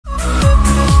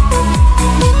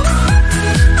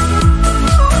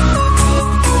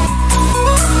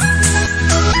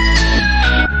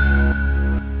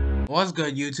What's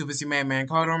good, YouTube? It's your man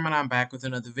codingworm, and I'm back with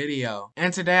another video.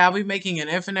 And today I'll be making an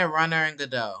infinite runner in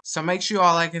Godot. So make sure you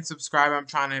all like and subscribe. I'm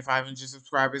trying to hit 500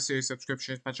 subscribers, so your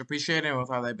subscription is much appreciated. And with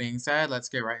all that being said, let's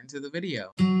get right into the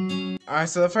video. Alright,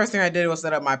 so the first thing I did was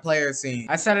set up my player scene.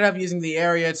 I set it up using the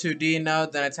area 2D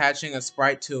node, then attaching a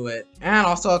sprite to it, and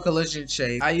also a collision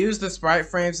shape. I used the sprite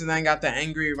frames and then got the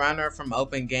angry runner from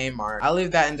Open Game Art. I'll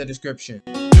leave that in the description.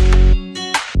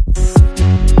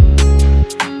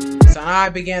 So now I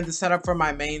began the setup for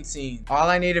my main scene. All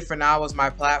I needed for now was my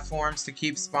platforms to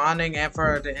keep spawning and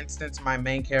for to instance my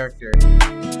main character.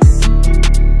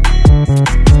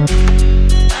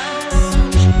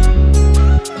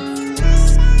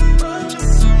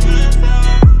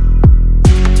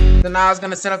 So now I was going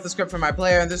to set up the script for my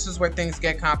player, and this is where things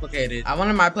get complicated. I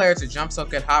wanted my player to jump so it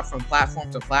could hop from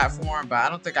platform to platform, but I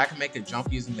don't think I can make it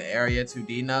jump using the area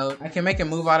 2D node. I can make it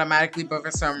move automatically, but for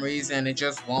some reason it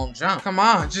just won't jump. Come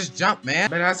on, just jump,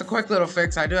 man. But as a quick little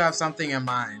fix, I do have something in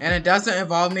mind, and it doesn't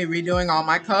involve me redoing all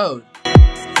my code.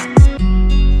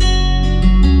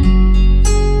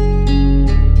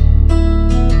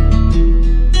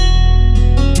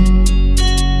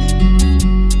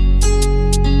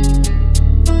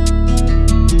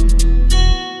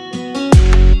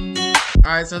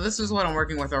 Alright, so this is what I'm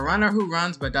working with. A runner who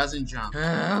runs but doesn't jump.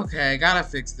 Okay, gotta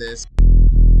fix this.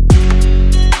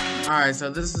 Alright, so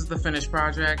this is the finished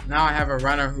project. Now I have a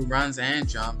runner who runs and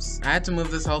jumps. I had to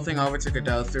move this whole thing over to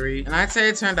Godot 3, and I'd say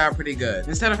it turned out pretty good.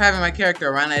 Instead of having my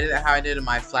character run, I did it how I did in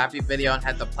my Flappy video and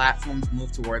had the platforms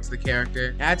move towards the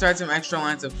character. I had to write some extra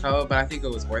lines of code, but I think it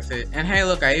was worth it. And hey,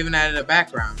 look, I even added a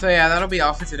background. So yeah, that'll be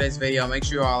all for today's video. Make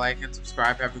sure you all like and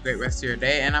subscribe. Have a great rest of your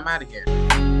day, and I'm out of here.